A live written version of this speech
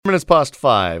Minutes past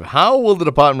 5. How will the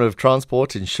Department of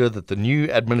Transport ensure that the new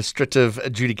administrative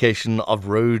adjudication of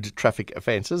road traffic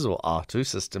offences, or Aarto,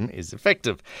 system is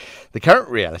effective? The current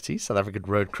reality, South African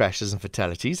road crashes and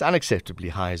fatalities, unacceptably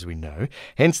high as we know,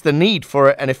 hence the need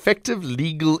for an effective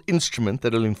legal instrument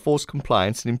that will enforce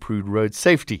compliance and improve road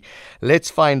safety. Let's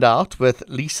find out with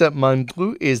Lisa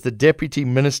Mangcu, is the Deputy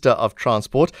Minister of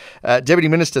Transport. Deputy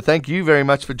Minister, thank you very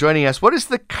much for joining us. What is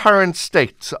the current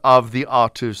state of the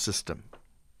Aarto system?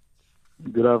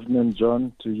 Good afternoon,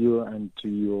 John, to you and to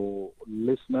your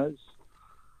listeners.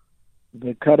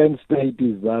 The current state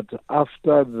is that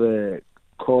after the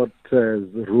court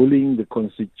ruling, the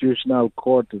Constitutional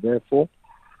Court, therefore,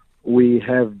 we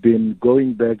have been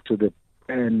going back to the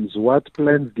plans. What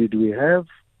plans did we have?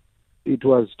 It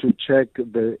was to check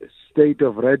the state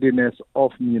of readiness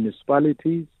of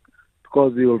municipalities,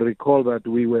 because you'll recall that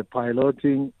we were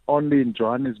piloting only in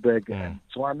Johannesburg and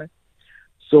Tshwane.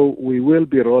 So we will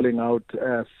be rolling out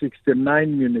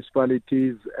 69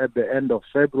 municipalities at the end of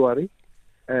February.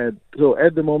 So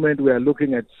at the moment we are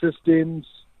looking at systems.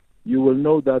 You will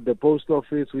know that the post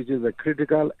office, which is a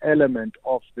critical element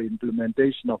of the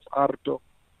implementation of Aarto,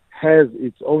 has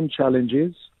its own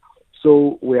challenges.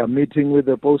 So we are meeting with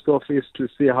the post office to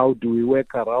see how do we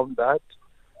work around that,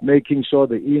 making sure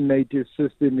the e-native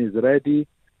system is ready,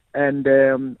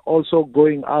 and also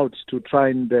going out to try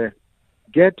and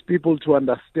get people to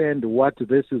understand what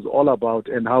this is all about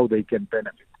and how they can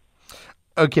benefit.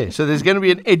 Okay, so there's going to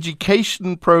be an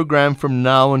education program from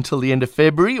now until the end of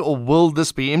February, or will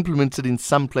this be implemented in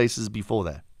some places before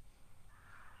that?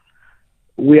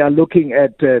 We are looking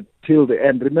at till the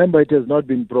end. Remember, it has not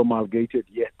been promulgated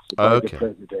yet by the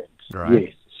president. Right.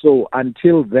 Yes. So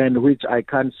until then, which I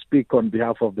can't speak on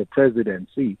behalf of the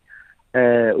presidency,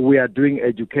 we are doing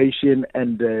education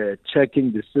and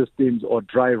checking the systems, or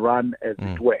dry run, as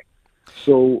it were.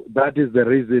 So that is the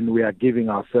reason we are giving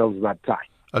ourselves that time.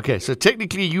 Okay, so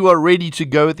technically you are ready to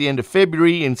go at the end of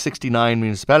February in 69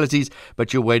 municipalities,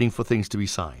 but you're waiting for things to be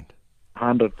signed.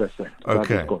 100%. That is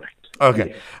correct. Okay.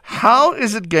 Yes. How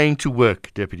is it going to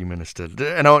work, Deputy Minister?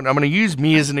 And I'm going to use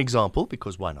me as an example,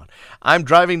 because why not? I'm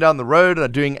driving down the road,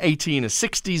 I'm doing 80 in a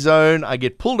 60 zone, I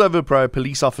get pulled over by a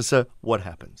police officer. What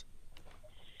happens?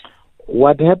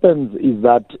 What happens is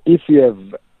that if you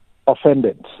have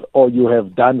offended or you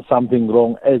have done something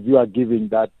wrong, as you are giving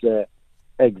that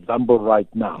example right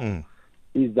now,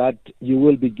 is that you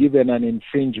will be given an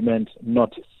infringement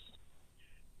notice.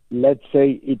 Let's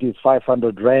say it is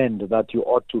 500 Rand that you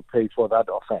ought to pay for that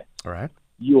offense. All right.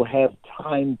 You have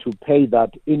time to pay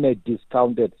that in a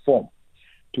discounted form,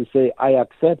 to say, I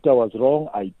accept I was wrong,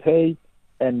 I pay,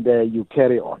 and you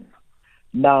carry on.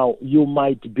 Now, you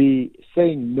might be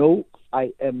saying, no,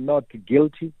 I am not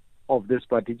guilty of this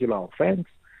particular offense,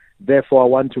 therefore I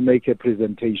want to make a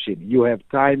presentation. You have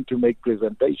time to make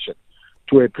presentation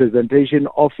to a presentation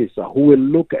officer who will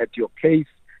look at your case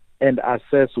and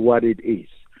assess what it is.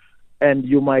 And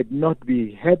you might not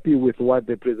be happy with what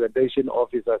the presentation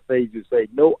officer says. You say,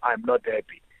 no, I'm not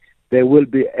happy. There will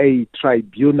be a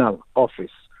tribunal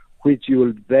office, which you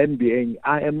will then be in.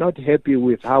 I am not happy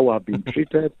with how I've been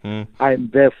treated. I am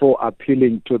therefore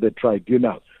appealing to the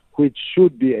tribunal, which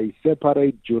should be a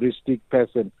separate juristic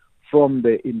person from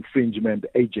the infringement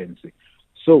agency.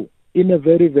 So, in a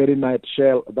very, very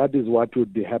nutshell, that is what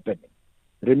would be happening.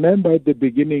 Remember, at the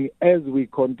beginning, as we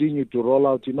continue to roll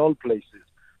out in all places,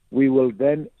 we will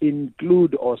then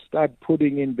include or start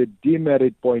putting in the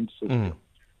demerit point system.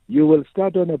 You will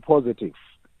start on a positive,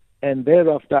 and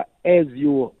thereafter, as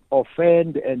you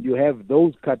offend and you have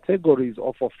those categories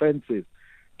of offenses,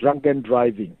 drunken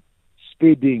driving,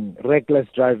 speeding, reckless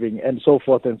driving, and so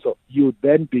forth and so, you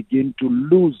then begin to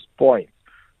lose points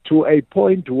to a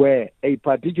point where a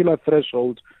particular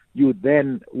threshold, you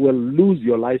then will lose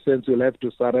your license, you'll have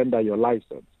to surrender your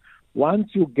license. Once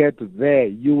you get there,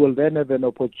 you will then have an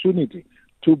opportunity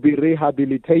to be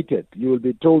rehabilitated. You will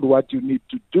be told what you need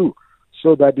to do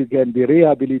so that you can be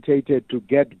rehabilitated to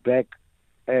get back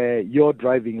your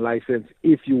driving license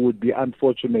if you would be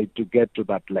unfortunate to get to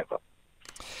that level.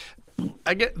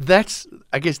 I guess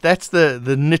that's the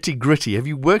nitty-gritty. Have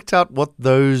you worked out what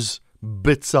those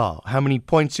bits are? How many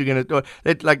points you're going to...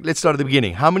 Let's start at the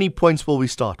beginning. How many points will we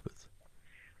start with?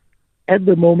 At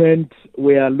the moment,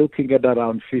 we are looking at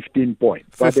around 15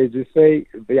 points. But as you say,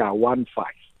 they are 1-5.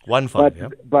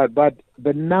 1-5, But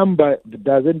the number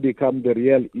doesn't become the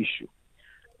real issue.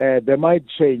 They might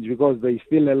change because there's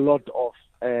still a lot of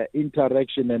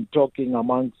interaction and talking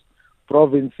amongst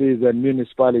provinces and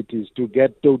municipalities to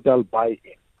get total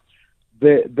buy-in.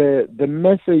 The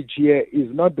message here is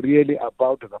not really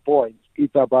about the points.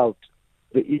 It's about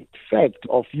the effect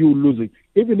of you losing,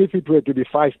 even if it were to be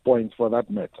 5 points for that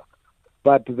matter.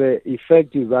 But the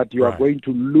effect is that you are going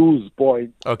to lose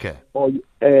points or,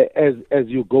 as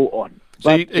you go on.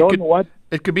 So but John,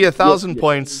 it could be 1,000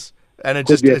 points, and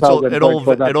it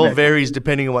all varies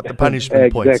depending on what the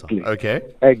punishment points are. Okay.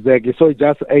 Exactly. So it's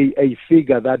just a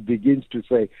figure that begins to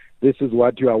say this is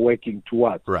what you are working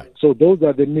towards. Right. So those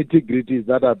are the nitty-gritties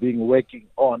that are being working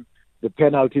on the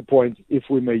penalty points, if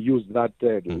we may use that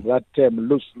term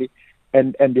loosely,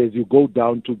 and as you go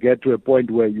down to get to a point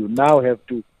where you now have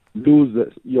to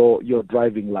lose your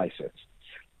driving license.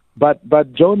 But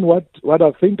John, what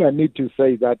I think I need to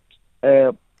say that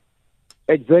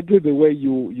exactly the way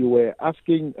you were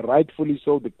asking, rightfully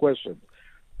so, the question.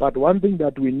 But one thing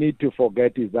that we need to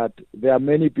forget is that there are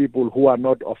many people who are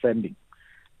not offending,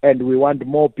 and we want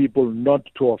more people not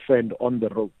to offend on the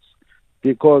roads.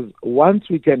 Because once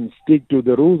we can stick to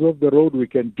the rules of the road, we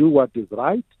can do what is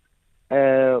right.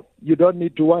 You don't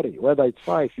need to worry whether it's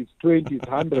 5, it's 20, it's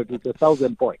 100, it's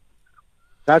 1,000 points.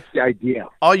 That's the idea.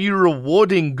 Are you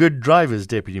rewarding good drivers,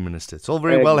 Deputy Minister? It's all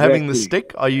very well having the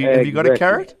stick. Have you got a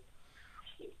carrot?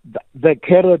 The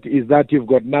carrot is that you've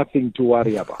got nothing to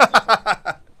worry about.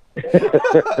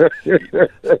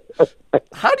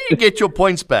 How do you get your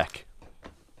points back?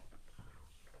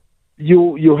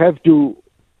 You have to.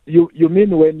 You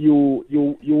mean when you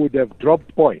would have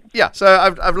dropped points? Yeah. So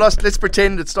I've lost. Let's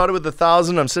pretend it started with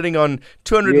 1,000. I'm sitting on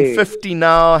 250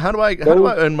 now. How do I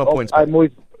earn my points back?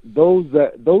 Those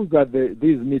are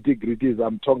these nitty-gritties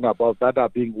I'm talking about that are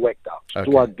being worked out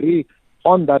to agree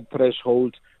on that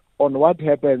threshold, on what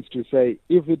happens to say,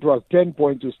 if it was 10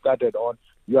 points you started on,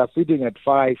 you are sitting at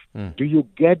 5, do you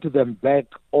get them back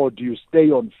or do you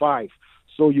stay on 5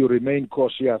 so you remain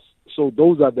cautious? So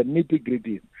those are the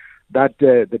nitty-gritties that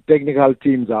the technical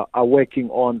teams are working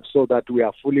on so that we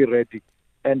are fully ready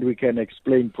and we can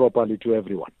explain properly to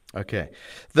everyone. Okay.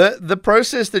 The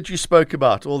process that you spoke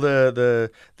about, all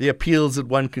the appeals that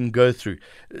one can go through,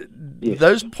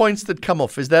 those points that come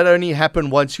off, does that only happen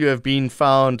once you have been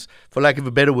found, for lack of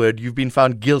a better word, you've been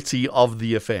found guilty of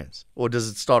the offence? Or does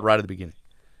it start right at the beginning?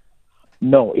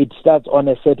 No, it starts on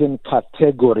a certain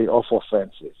category of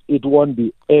offences. It won't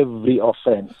be every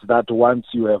offence that once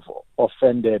you have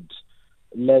offended,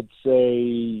 let's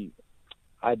say,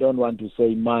 I don't want to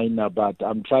say minor, but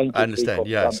I'm trying to understand,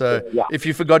 So if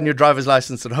you've forgotten your driver's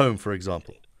license at home, for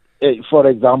example. For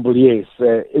example, yes.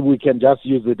 We can just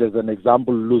use it as an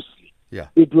example loosely. Yeah.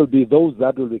 It will be those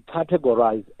that will be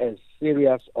categorized as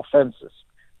serious offences.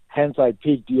 Hence, I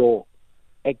picked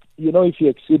if you're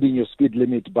exceeding your speed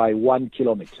limit by 1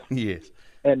 kilometer. Yes.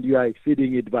 And you are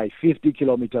exceeding it by 50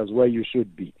 kilometers where you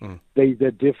should be. There is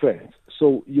a difference.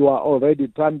 So you are already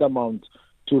tantamount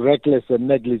to reckless and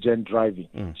negligent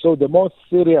driving. So the more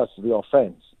serious the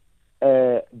offense,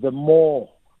 the more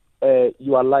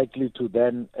you are likely to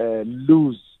then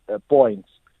lose points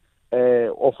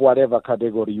of whatever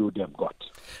category you would have got.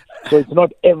 So it's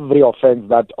not every offense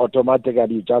that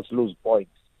automatically you just lose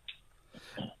points.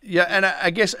 Yeah, and I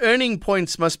guess earning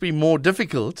points must be more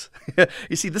difficult.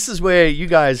 You see, this is where you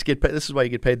guys get paid. This is why you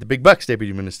get paid the big bucks,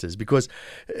 Deputy Ministers, because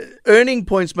earning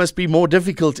points must be more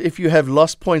difficult if you have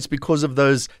lost points because of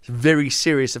those very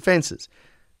serious offences.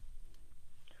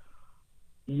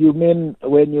 You mean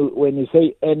when you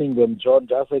say earning them, John?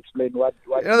 Just explain what.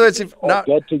 In other words,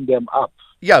 getting them up.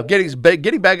 Yeah, getting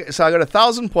back. So I got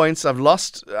 1,000 points. I've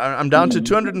lost. I'm down to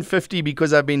 250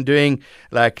 because I've been doing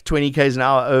like 20 k's an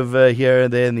hour over here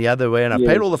and there and the other way, and I've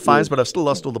paid all the fines, but I've still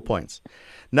lost all the points.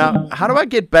 Now, how do I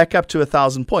get back up to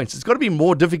 1,000 points? It's got to be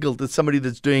more difficult than somebody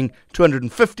that's doing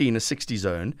 250 in a 60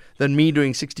 zone than me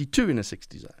doing 62 in a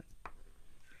 60 zone.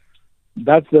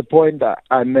 That's the point that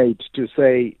I made to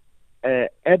say,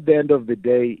 at the end of the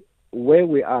day, where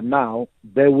we are now,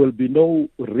 there will be no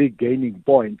regaining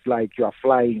points like you are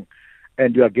flying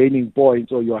and you are gaining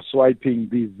points or you are swiping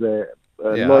these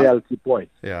loyalty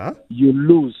points. Yeah. You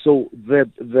lose. So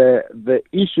the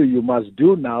issue you must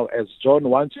do now, as John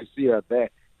wants you see her there,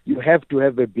 you have to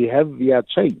have a behavior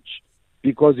change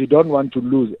because you don't want to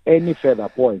lose any further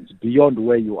points beyond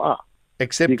where you are.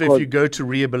 Except if you go to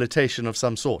rehabilitation of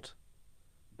some sort.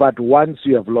 But once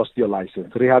you have lost your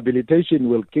license, rehabilitation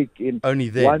will kick in only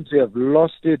then. Once you have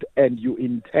lost it and you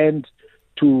intend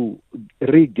to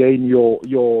regain your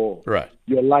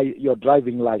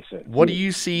driving license. What do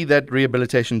you see that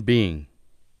rehabilitation being?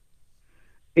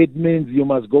 It means you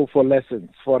must go for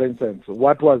lessons. For instance,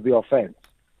 what was the offense?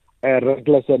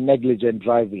 Reckless and negligent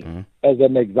driving, as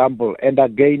an example. And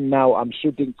again, now I'm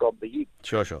shooting from the hip.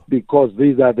 Sure. Because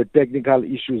these are the technical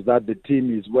issues that the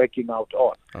team is working out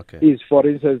on. Okay. Is, for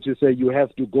instance, to say you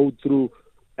have to go through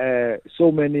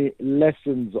so many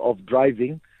lessons of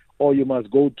driving, or you must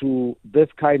go to this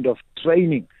kind of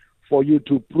training for you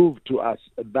to prove to us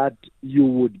that you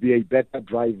would be a better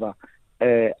driver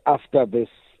after this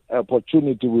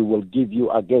opportunity we will give you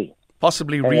again.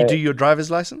 Possibly redo your driver's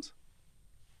license?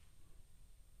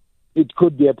 It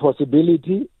could be a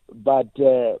possibility, but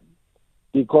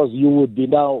because you would be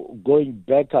now going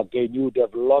back again, you would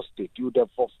have lost it, you would have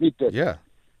forfeited. Yeah.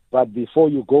 But before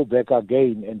you go back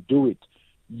again and do it,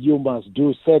 you must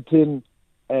do certain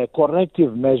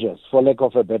corrective measures, for lack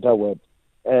of a better word,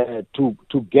 to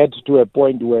get to a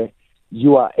point where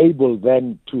you are able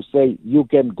then to say you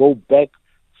can go back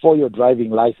for your driving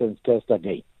license test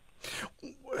again.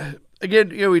 Again,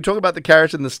 we talk about the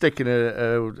carrot and the stick, and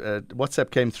a WhatsApp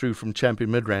came through from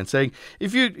Champion Midrand saying,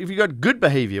 if you got good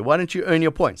behavior, why don't you earn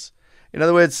your points? In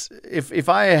other words, if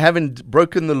I haven't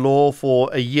broken the law for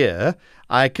a year,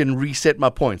 I can reset my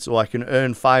points, or I can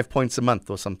earn 5 points a month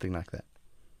or something like that.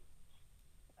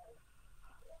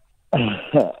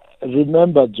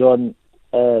 Remember, John,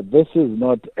 this is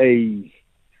not a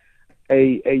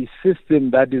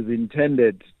system that is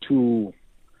intended to.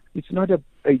 It's not a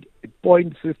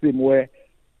point system where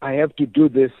I have to do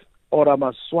this, or I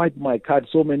must swipe my card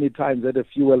so many times at a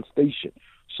fuel station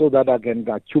so that I can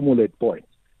accumulate points.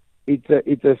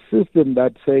 It's a system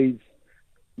that says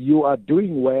you are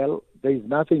doing well. There is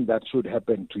nothing that should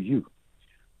happen to you.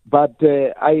 But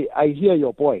I hear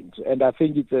your point, and I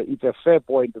think it's a fair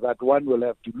point that one will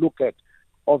have to look at,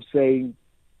 of saying,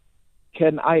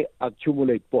 can I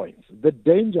accumulate points? The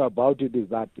danger about it is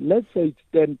that, let's say it's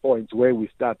 10 points where we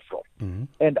start from,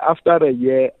 and after a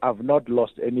year I've not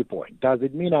lost any point. Does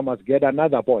it mean I must get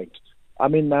another point? I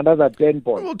mean, another 10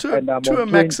 points. Well, to a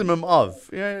maximum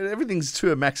of. Everything's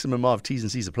to a maximum of. T's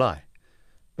and C's apply.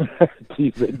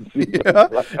 T's and C's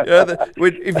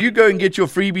if you go and get your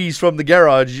freebies from the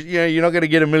garage, you're not going to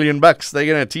get $1 million. They're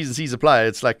going to T's and C's apply.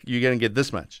 It's like you're going to get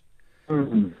this much. All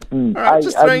right,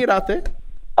 just throwing it out there.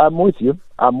 I'm with you,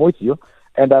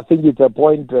 and I think it's a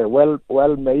point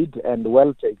well made and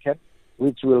well taken,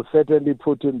 which will certainly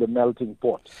put in the melting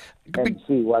pot and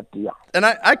see what. Yeah. And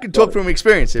I could talk from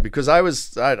experience here, because I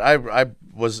was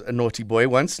a naughty boy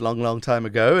once, long time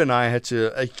ago, and I had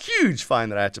a huge fine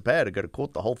that I had to pay. I had to go to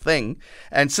court, the whole thing,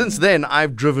 and since then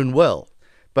I've driven well.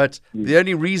 But the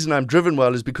only reason I'm driven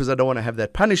well is because I don't want to have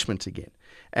that punishment again.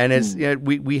 And as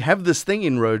we have this thing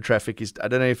in road traffic, I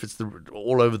don't know if it's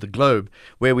all over the globe,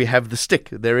 where we have the stick.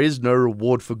 There is no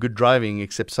reward for good driving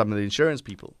except some of the insurance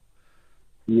people.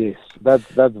 Yes, that's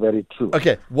very true.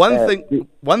 Okay, one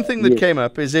thing that came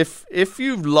up is if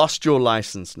you've lost your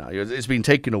license now, it's been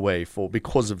taken away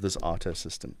because of this Aarto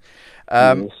system.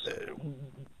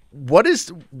 What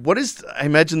is I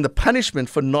imagine the punishment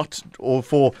for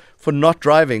not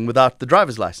driving without the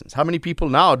driver's license? How many people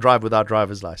now drive without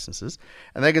driver's licenses?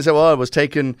 And they can say, well, it was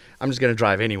taken, I'm just going to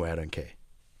drive anyway, I don't care.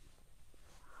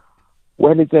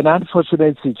 Well, it's an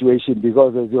unfortunate situation,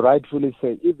 because as you rightfully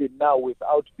say, even now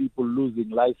without people losing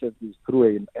licenses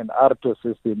through an Aarto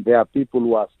system, there are people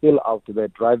who are still out there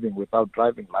driving without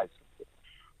driving licenses,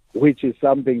 which is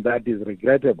something that is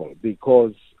regrettable,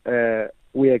 because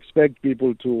we expect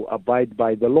people to abide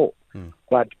by the law,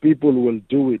 but people will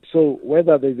do it. So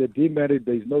whether there's a demerit,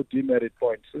 there's no demerit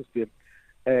point system,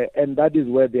 and that is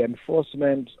where the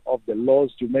enforcement of the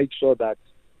laws to make sure that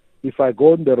if I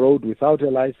go on the road without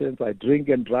a license, I drink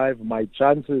and drive, my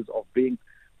chances of being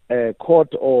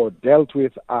caught or dealt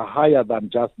with are higher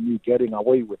than just me getting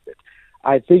away with it.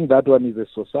 I think that one is a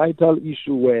societal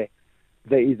issue where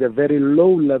there is a very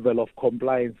low level of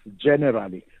compliance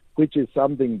generally, which is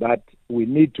something that we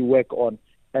need to work on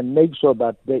and make sure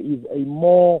that there is a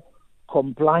more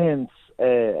compliance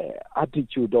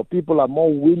attitude, or people are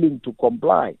more willing to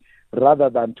comply rather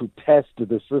than to test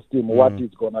the system, what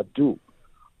it's going to do.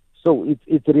 So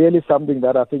it's really something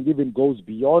that I think even goes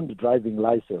beyond driving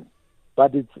license,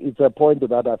 but it's a point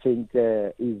that I think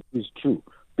is true.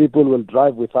 People will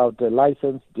drive without a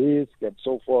license, disc, and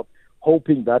so forth,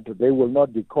 hoping that they will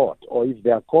not be caught, or if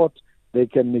they are caught, they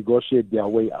can negotiate their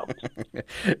way out.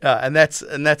 And that's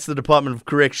the Department of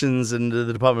Corrections and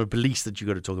the Department of Police that you've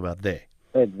got to talk about there.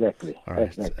 Exactly. All right.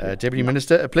 Exactly. Deputy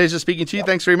Minister, a pleasure speaking to you.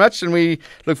 Thanks very much, and we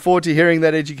look forward to hearing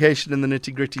that education and the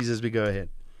nitty-gritties as we go ahead.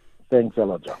 Thanks a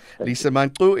lot, John. Lisa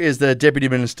Mangcu is the Deputy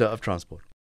Minister of Transport.